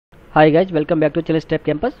Hi guys, welcome back to Challenge Step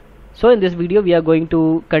Campus. So in this video we are going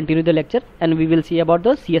to continue the lecture and we will see about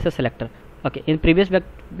the CSS selector. Okay, in previous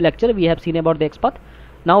lecture we have seen about the XPath.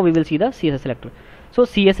 Now we will see the CSS selector. So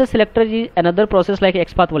CSS selector is another process like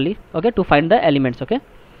XPath only, okay, to find the elements, okay.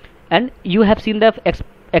 And you have seen the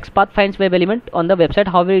XPath finds web element on the website,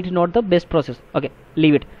 however it is not the best process. Okay,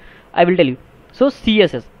 leave it. I will tell you. So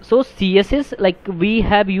CSS, like we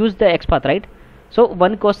have used the XPath, right? So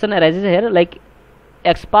one question arises here, like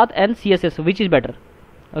XPath and CSS, which is better?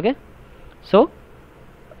 Okay, so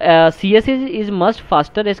CSS is much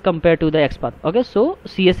faster as compared to the XPath. Okay, so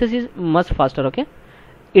CSS is much faster. Okay,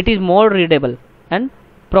 it is more readable, and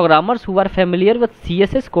programmers who are familiar with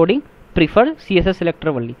CSS coding prefer CSS selector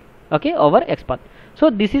only, okay, over XPath. So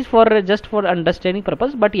this is for just for understanding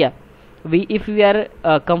purpose, but yeah, if we are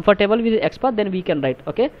comfortable with XPath, then we can write,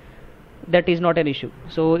 okay, that is not an issue.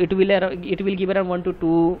 So it will give around 1 to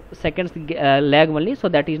 2 seconds lag only, so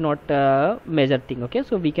that is not a major thing. Okay,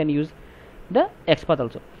 so we can use the XPath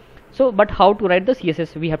also. So but how to write the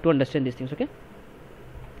CSS, we have to understand these things. Okay,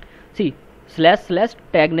 see,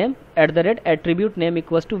 / tag name @ attribute name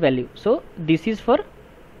equals to value. So this is for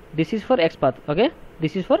XPath. Okay,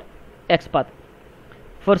 this is for XPath.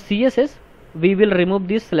 For CSS we will remove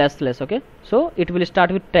this // okay, so it will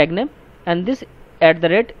start with tag name and this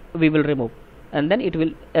 @ we will remove, and then it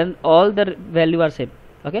will, and all the value are same.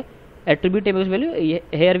 Okay, attribute name equals value.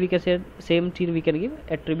 Here we can say same thing, we can give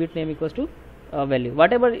attribute name equals to value,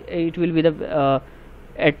 whatever it will be, the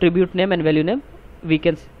attribute name and value name we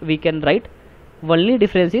can write. Only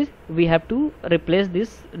difference is we have to replace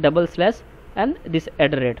this / and this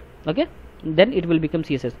 @ okay, then it will become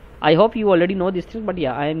CSS. I hope you already know these things, but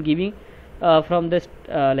yeah, I am giving from this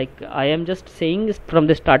like I am just saying from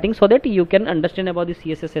the starting so that you can understand about the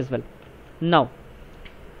CSS as well. Now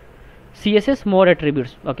CSS more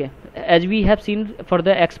attributes. Okay, as we have seen for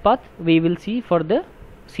the XPath, we will see for the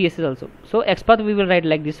CSS also. So XPath we will write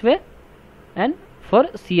like this way, and for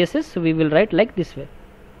CSS we will write like this way.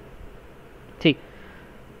 See,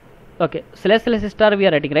 okay, / we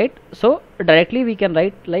are writing, right? So directly we can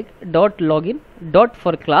write like .login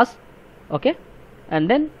for class, okay, and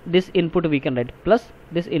then this input we can write plus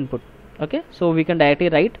this input. Okay, so we can directly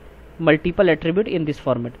write multiple attribute in this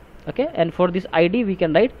format. Okay, and for this ID we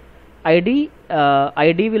can write ID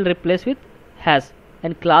will replace with hash,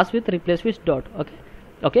 and class with replace with dot.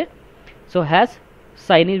 Okay, so hash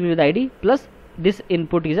sign is with ID plus this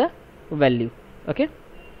input is a value. Okay,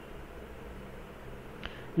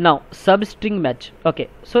 now substring match. Okay,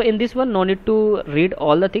 so in this one no need to read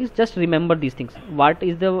all the things, just remember these things. What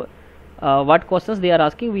is the what questions they are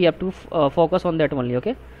asking, we have to focus on that only.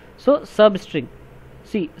 Okay, so substring,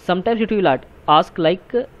 see, sometimes it will ask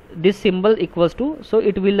like this symbol equals to, so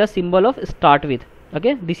it will a symbol of start with.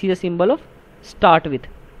 Okay, this is a symbol of start with.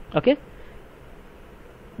 Okay,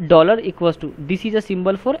 $ equals to, this is a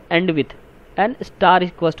symbol for end with, and star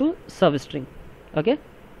equals to substring. Okay,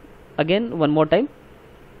 again one more time,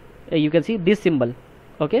 you can see this symbol.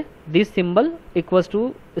 Okay, this symbol equals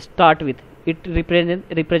to start with, it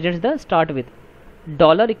represents the start with,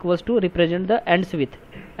 $ equals to represent the ends with,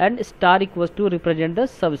 and star equals to represent the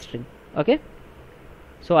substring. Okay,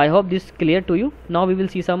 so I hope this is clear to you. Now we will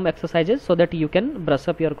see some exercises so that you can brush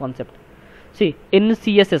up your concept. See, in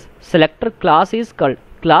CSS selector class is called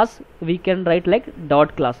class, we can write like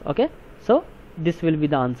 .class. Okay, so this will be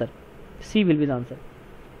the answer, C will be the answer.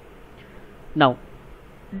 Now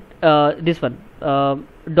this one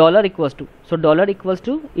 $ equals to, so $ equals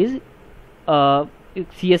to is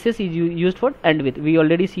CSS is used for end with, we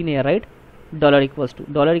already seen here, right?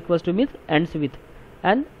 $= means ends with,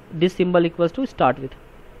 and this symbol equals to start with.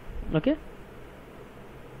 Okay,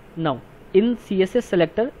 now in CSS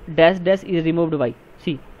selector -- is removed. Why?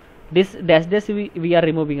 See, this -- we are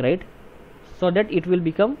removing, right, so that it will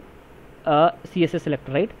become CSS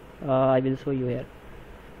selector, right? I will show you here.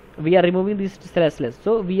 We are removing this //,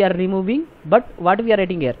 so we are removing, but what we are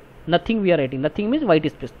writing here? Nothing we are writing. Nothing means white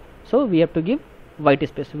space, so we have to give white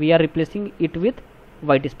space. We are replacing it with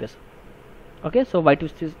white space. Okay, so white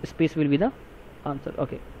space will be the answer.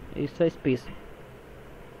 Okay, it's a space.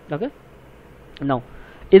 Okay, now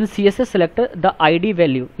in CSS selector the ID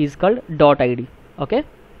value is called .id. Okay,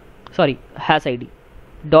 sorry, hash ID.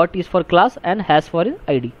 Dot is for class and hash for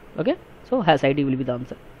ID. Okay, so hash ID will be the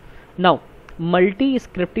answer. Now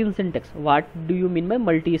multi-scripting syntax, what do you mean by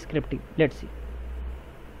multi-scripting? Let's see.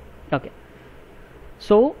 Okay,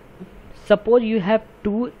 so suppose you have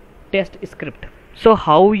 2 test script, so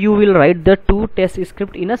how you will write the 2 test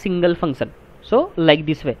script in a single function? So like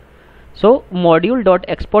this way. So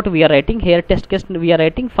module.export we are writing here, test case we are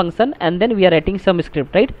writing function, and then we are writing some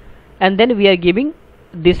script, right? And then we are giving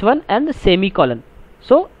this one and semicolon.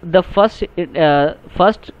 So the first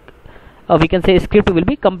we can say script will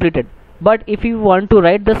be completed. But if you want to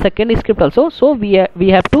write the second script also, so we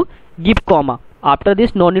have to give comma after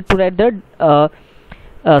this. No need to write the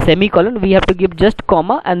semicolon. We have to give just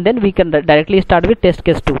comma, and then we can directly start with test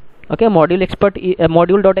case 2. Okay,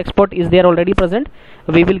 module.export is there already present.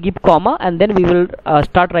 We will give comma, and then we will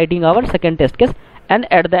start writing our second test case, and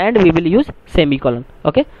at the end we will use semicolon.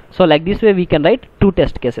 Okay, so like this way we can write 2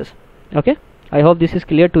 test cases. Okay, I hope this is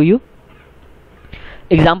clear to you.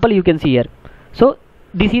 Example you can see here. So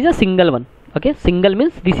this is a single one. Okay, single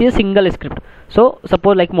means this is a single script. So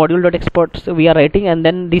suppose like module.export we are writing, and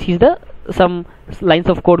then this is the some lines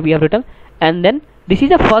of code we have written, and then this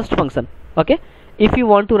is a first function. Okay, if you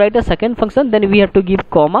want to write a second function, then we have to give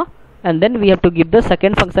comma, and then we have to give the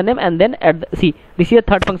second function name, and then at the, see, this is a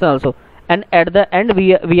third function also, and at the end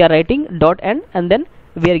we are writing dot end, and then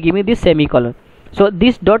we are giving this semicolon. So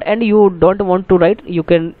this dot end you don't want to write, you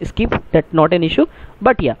can skip that, not an issue,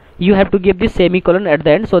 but yeah, you have to give this semicolon at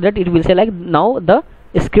the end, so that it will say like now the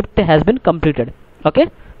script has been completed. Okay,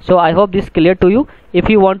 so I hope this is clear to you. If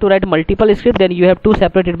you want to write multiple script, then you have to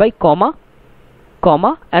separate it by comma,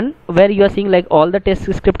 and where you are seeing like all the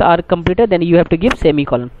test script are completed, then you have to give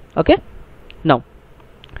semicolon. Okay, now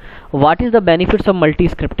what is the benefits of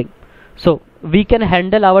multi-scripting? So we can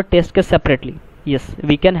handle our test case separately. Yes,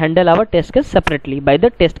 we can handle our test case separately. By the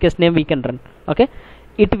test case name we can run. Okay,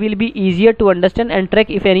 it will be easier to understand and track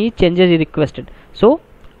if any changes is requested. So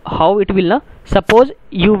how it will now, suppose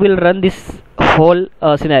you will run this whole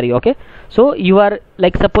scenario. Okay, so you are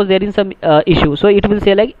like, suppose there is some issue, so it will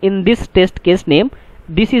say like in this test case name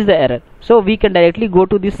this is the error. So we can directly go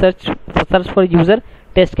to this search for user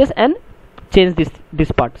test case and change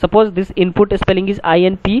this part. Suppose this input spelling is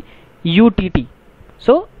INPUTT,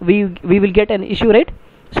 so we will get an issue, right?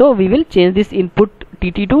 So we will change this input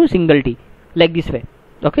TT to single T, like this way.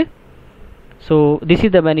 Okay, so this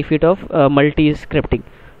is the benefit of multi-scripting.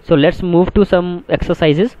 So let's move to some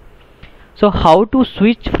exercises. So how to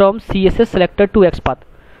switch from CSS selector to XPath?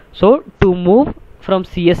 So to move from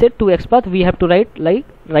CSS to XPath, we have to write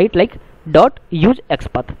like dot use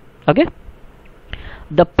XPath. Okay,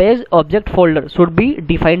 the page object folder should be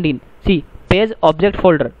defined in, see, page object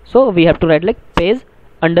folder. So we have to write like page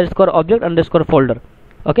underscore object underscore folder.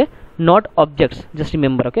 Okay, not objects, just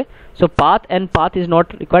remember. Okay, so path and path is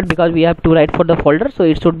not required because we have to write for the folder, so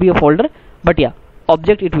it should be a folder, but yeah,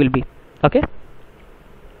 object it will be. Okay,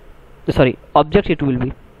 sorry, objects it will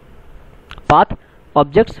be, path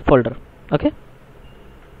objects folder. Okay,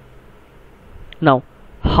 now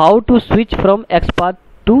how to switch from XPath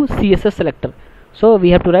to CSS selector? So we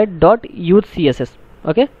have to write dot use CSS.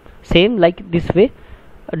 Okay, same like this way,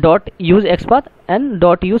 dot use XPath and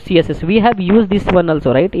dot use CSS. We have used this one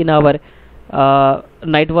also, right, in our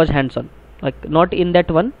Nightwatch hands-on, like not in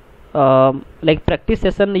that one, like practice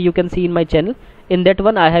session you can see in my channel. In that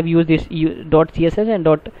one I have used this dot CSS and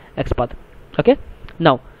dot XPath. Okay,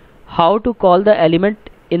 now how to call the element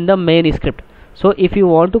in the main script? So if you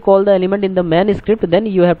want to call the element in the main script, then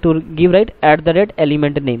you have to give right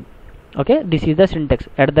 @element name. Okay, this is the syntax,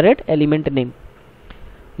 @element name.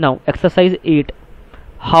 Now exercise 8,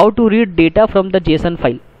 how to read data from the JSON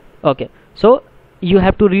file. Okay, so you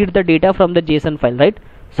have to read the data from the JSON file, right?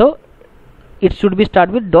 So it should be start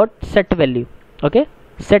with dot set value. Okay,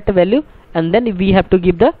 set value, and then we have to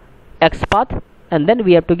give the XPath, and then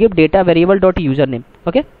we have to give data variable dot username.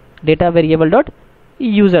 Okay, data variable dot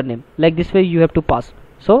username, like this way you have to pass.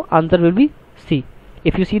 So answer will be C.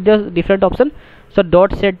 If you see the different option, so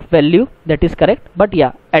dot set value, that is correct, but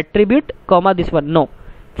yeah, attribute comma this one, no,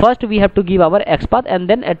 first we have to give our XPath and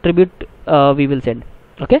then attribute we will send.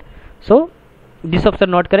 Okay, so this option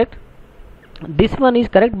not correct, this one is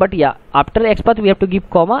correct, but yeah, after XPath we have to give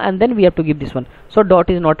comma and then we have to give this one, so dot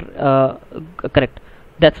is not correct,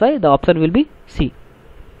 that's why the option will be C.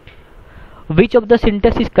 Which of the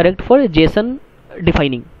syntax is correct for JSON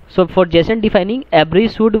defining? So for JSON defining, every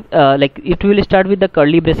should like it will start with the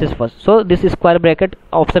curly braces first. So this is square bracket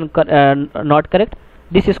option not correct,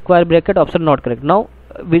 this is square bracket option not correct. Now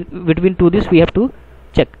between two this we have to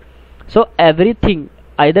check. So everything,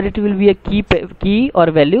 either it will be a key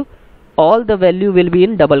or value, all the value will be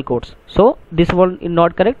in double quotes. So this one is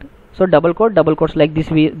not correct, so double quotes like this,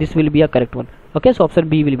 this will be a correct one. Okay, so option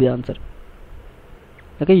B will be the answer.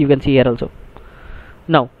 Okay, you can see here also.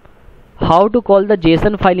 Now how to call the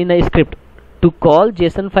JSON file in a script? To call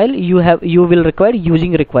JSON file you will require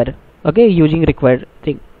using require. Okay, using require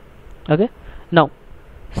thing. Okay, now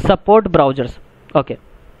support browsers. Okay,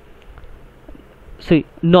 see,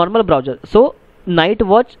 normal browser. So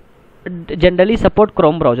Nightwatch generally support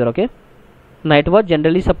Chrome browser. Okay, Nightwatch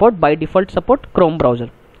generally support, by default support Chrome browser.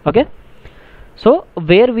 Okay, so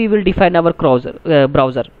where we will define our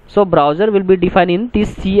browser. So browser will be defined in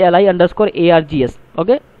this CLI_args.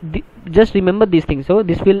 Okay, just remember these things. So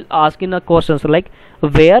this will ask in a question, so like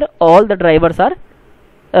where all the drivers are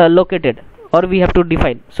located, or we have to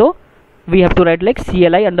define. So we have to write like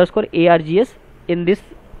CLI_args. In this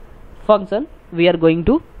function we are going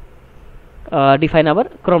to define our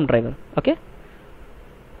Chrome driver.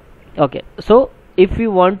 Okay, so if we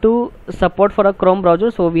want to support for a Chrome browser,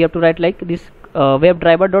 so we have to write like this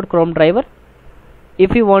webdriver.chrome driver.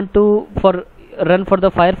 If we want to run for the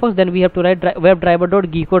Firefox, then we have to write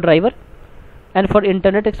webdriver.gecko driver, and for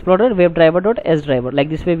Internet Explorer webdriver.s driver. Like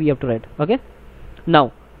this way we have to write. Okay,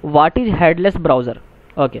 now what is headless browser?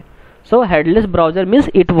 Okay, so headless browser means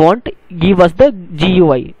it won't give us the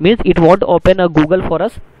GUI, means it won't open a Google for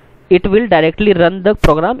us. It will directly run the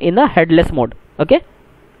program in a headless mode. Okay,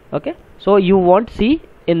 so you won't see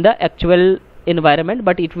in the actual environment,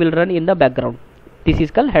 but it will run in the background. This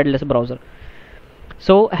is called headless browser.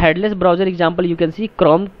 So headless browser example you can see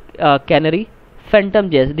Chrome, Canary,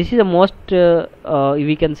 Phantom.js. This is the most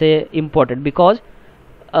we can say important, because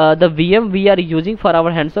the VM we are using for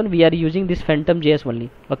our hands-on, we are using this Phantom.js only.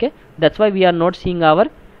 Okay, that's why we are not seeing our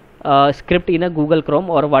script in a Google Chrome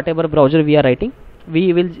or whatever browser we are writing.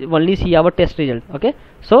 We will only see our test result. Okay,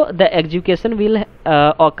 so the execution will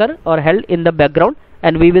occur or held in the background,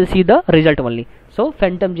 and we will see the result only. So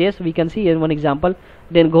Phantom.js we can see in one example,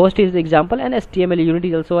 then Ghost is the example, and HTML unit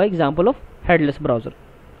is also an example of headless browser.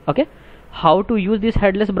 Okay, how to use this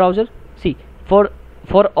headless browser? See, for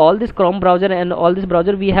all this Chrome browser and all this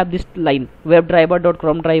browser, we have this line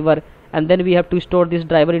webdriver.chrome driver, and then we have to store this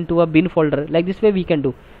driver into a bin folder. Like this way we can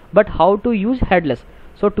do. But how to use headless?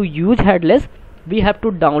 So to use headless, we have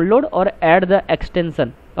to download or add the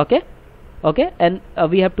extension. Okay, and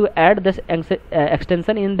we have to add this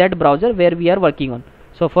extension in that browser where we are working on.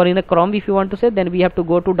 So for in a Chrome, if you want to say, then we have to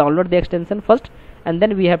go to download the extension first, and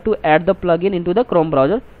then we have to add the plugin into the Chrome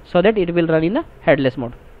browser, so that it will run in a headless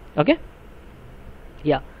mode. Okay,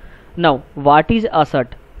 yeah. Now what is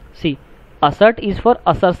assert? See, assert is for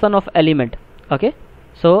assertion of element. Okay,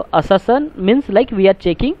 so assertion means like we are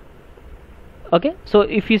checking. Okay, so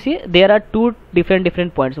if you see, there are two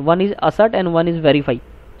different points. One is assert and one is verify.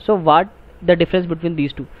 So what the difference between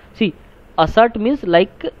these two? See, assert means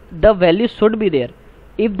like the value should be there.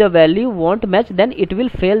 If the value won't match, then it will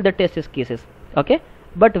fail the test cases. Okay,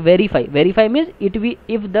 but verify means if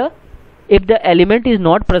the element is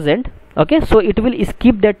not present. Okay, so it will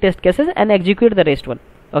skip the test cases and execute the rest one.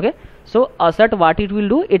 Okay, so assert, what it will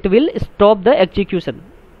do, it will stop the execution.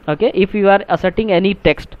 Okay, if you are asserting any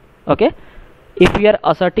text. Okay, if we are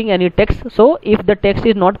asserting any text, so if the text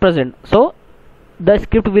is not present, so the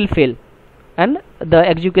script will fail and the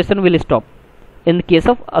execution will stop in case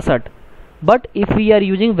of assert. But if we are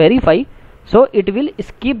using verify, so it will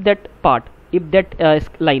skip that part, if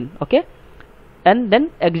that line. Okay, and then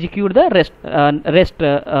execute the rest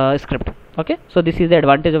script. Okay, so this is the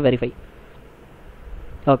advantage of verify.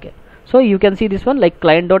 Okay, so you can see this one like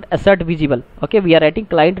client.assert visible. Okay, we are writing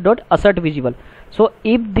client.assert visible. So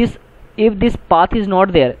if this path is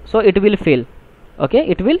not there, so it will fail. Okay,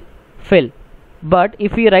 it will fail. But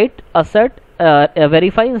if we write assert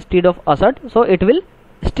verify instead of assert, so it will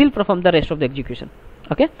still perform the rest of the execution.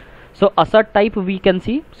 Okay, so assert type we can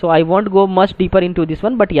see. So I won't go much deeper into this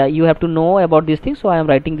one, but yeah, you have to know about these things, so I am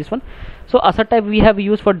writing this one. So assert type we have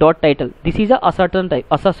used for dot title. This is a assertion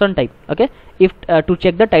type. Okay, if to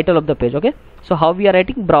check the title of the page. Okay, so how we are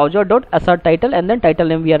writing browser.assert title, and then title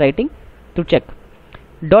name we are writing to check.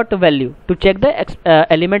 Dot value, to check the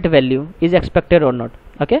element value is expected or not.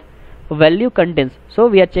 Okay, value contains, so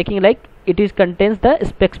we are checking like it is contains the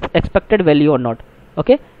expected value or not.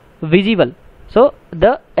 Okay, visible, so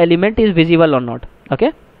the element is visible or not.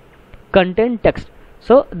 Okay, contain text,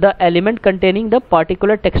 so the element containing the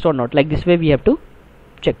particular text or not. Like this way we have to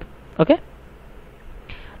check. Okay,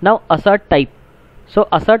 now assert type. So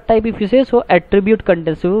assert type, if you say, so attribute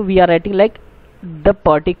contains, so we are writing like the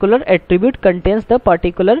particular attribute contains the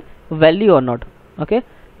particular value or not. Okay,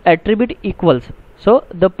 attribute equals, so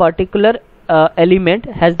the particular element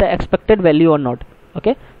has the expected value or not.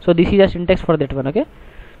 Okay, so this is a syntax for that one. Okay,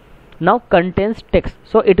 now contains text,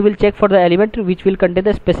 so it will check for the element which will contain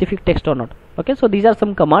the specific text or not. Okay, so these are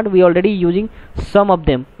some command, we already using some of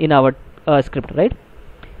them in our script, right?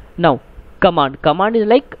 Now command is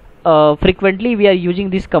like frequently we are using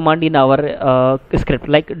this command in our script,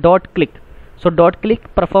 like dot click. So dot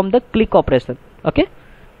click perform the click operation. Okay,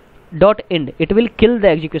 dot end, it will kill the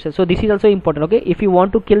execution. So this is also important. Okay, if you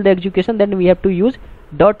want to kill the execution, then we have to use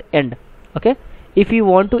dot end. Okay, if you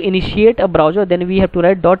want to initiate a browser, then we have to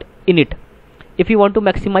write dot init. If you want to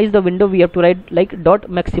maximize the window, we have to write like dot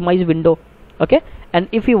maximize window. Okay, and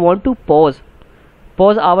if you want to pause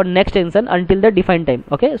our next instance until the defined time.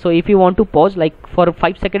 Okay, so if you want to pause, like for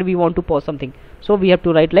 5 seconds we want to pause something, so we have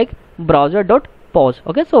to write like browser dot pause.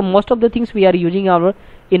 Okay, so most of the things we are using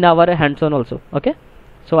in our hands-on also. Okay,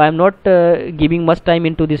 so I am not giving much time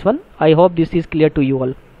into this one. I hope this is clear to you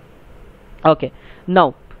all. Okay,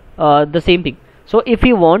 now the same thing. So if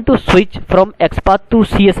you want to switch from XPath to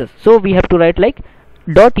CSS, so we have to write like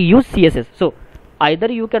dot use CSS. So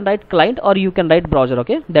either you can write client or you can write browser.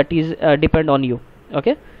 Okay, that is depend on you.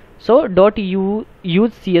 Okay, so dot use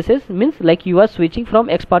CSS means like you are switching from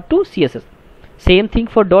XPath to CSS. Same thing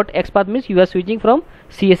for dot XPath means you are switching from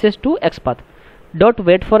CSS to XPath. Dot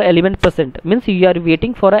wait for element present means you are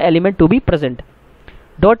waiting for an element to be present.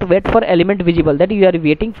 Dot wait for element visible, that you are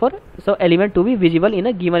waiting for so element to be visible in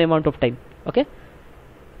a given amount of time. Okay,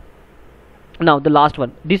 now the last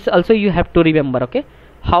one, this also you have to remember. Okay,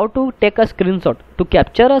 how to take a screenshot, to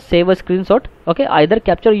capture or save a screenshot. Okay, either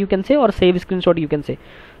capture you can say or save screenshot you can say.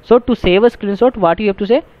 So to save a screenshot, what you have to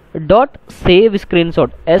say, dot save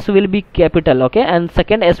screenshot, S will be capital. Okay, and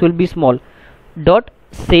second S will be small. Dot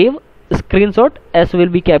save screenshot, S will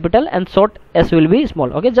be capital, and short S will be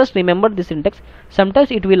small. Okay, just remember this syntax, sometimes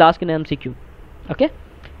it will ask in MCQ. Okay,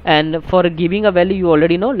 and for giving a value you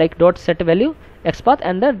already know, like dot set value XPath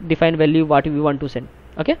and the defined value what we want to send.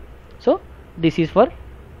 Okay, so this is for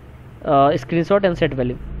screenshot and set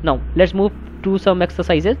value. Now let's move to some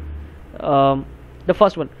exercises. The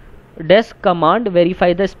first one, does command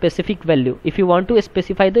verify the specific value? If you want to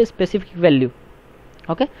specify the specific value,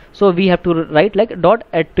 okay, so we have to write like dot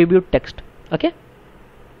attribute text. Okay,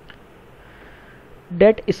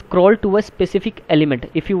 that scroll to a specific element.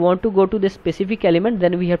 If you want to go to the specific element,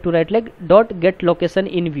 then we have to write like dot get location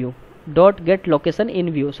in view, dot get location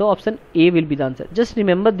in view. So option A will be the answer. Just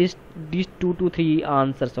remember these 2 to 3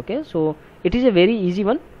 answers. Okay, so it is a very easy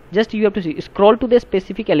one. Just you have to see, scroll to the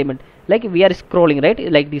specific element, like we are scrolling,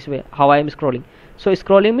 right, like this way how I am scrolling. So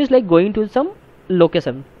scrolling means like going to some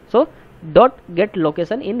location, so dot get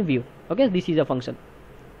location in view. Okay, this is a function.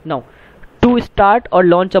 Now to start or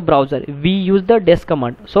launch a browser, we use the dash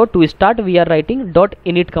command. So to start we are writing dot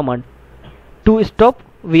init command, to stop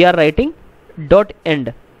we are writing dot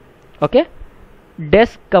end. Okay,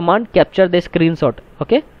 dash command capture the screenshot.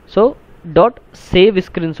 Okay, so dot save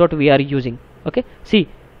screenshot we are using. Okay, see,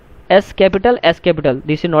 S capital,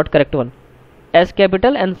 this is not correct one. S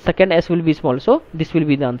capital and second S will be small, so this will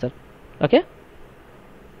be the answer. Okay,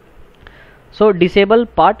 so disable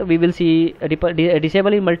part we will see,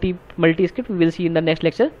 disable in multi script we will see in the next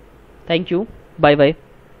lecture. Thank you, bye bye.